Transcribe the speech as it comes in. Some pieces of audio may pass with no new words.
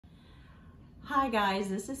Hi guys,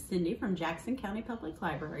 this is Cindy from Jackson County Public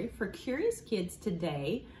Library. For curious kids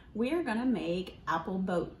today, we are gonna make apple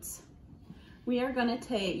boats. You're gonna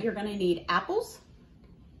need apples.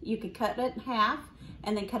 You could cut it in half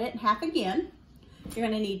and then cut it in half again. You're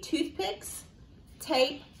gonna need toothpicks,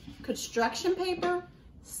 tape, construction paper,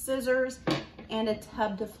 scissors, and a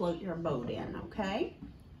tub to float your boat in, okay?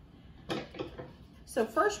 So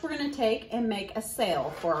first we're gonna take and make a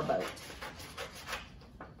sail for our boat.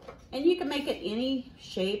 And you can make it any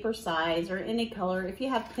shape or size or any color. If you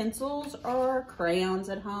have pencils or crayons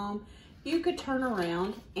at home, you could turn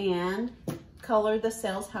around and color the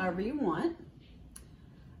sails however you want.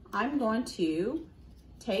 I'm going to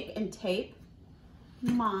take and tape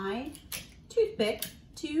my toothpick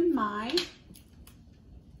to my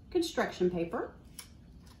construction paper.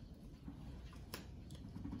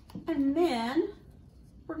 And then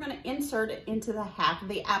we're going to insert it into the half of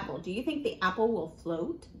the apple. Do you think the apple will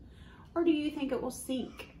float? Or do you think it will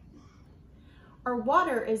sink? Our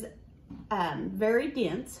water is very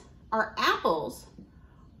dense. Our apples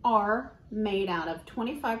are made out of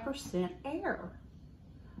 25% air.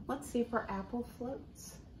 Let's see if our apple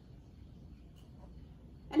floats.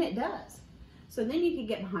 And it does. So then you can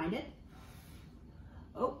get behind it.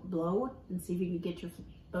 Oh, blow and see if you can get your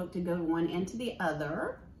boat to go one end to the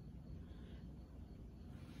other.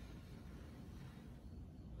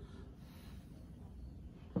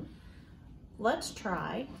 Let's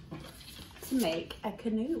try to make a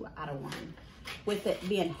canoe out of one. With it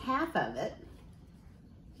being half of it,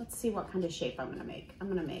 let's see what kind of shape I'm gonna make. I'm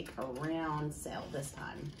gonna make a round sail this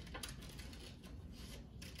time.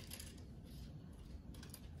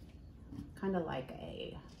 Kind of like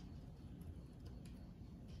a,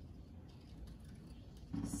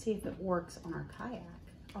 see if it works on our kayak,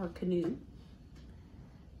 our canoe.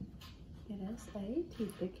 Get us a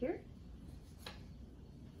toothpick here.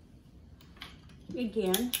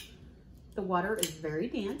 Again, the water is very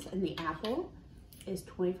dense and the apple is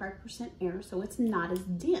 25% air, so it's not as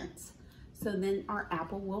dense. So then our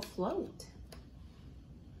apple will float.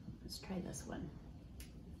 Let's try this one.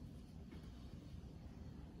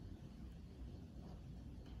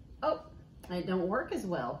 Oh, it don't work as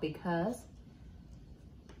well because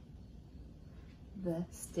the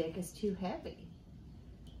stick is too heavy.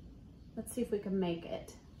 Let's see if we can make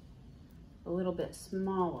it a little bit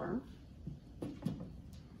smaller.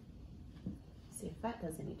 See if that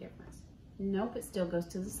does any difference. Nope, it still goes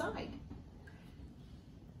to the side.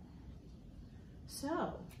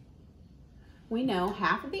 So we know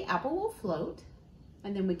half of the apple will float,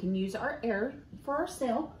 and then we can use our air for our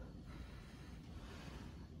sail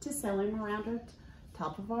to sail him around the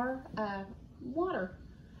top of our water.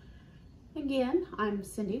 Again, I'm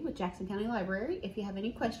Cindy with Jackson County Library. If you have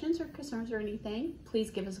any questions or concerns or anything, please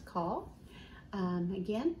give us a call.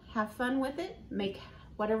 Again, have fun with it. Make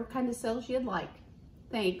whatever kind of sails you'd like.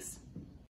 Thanks.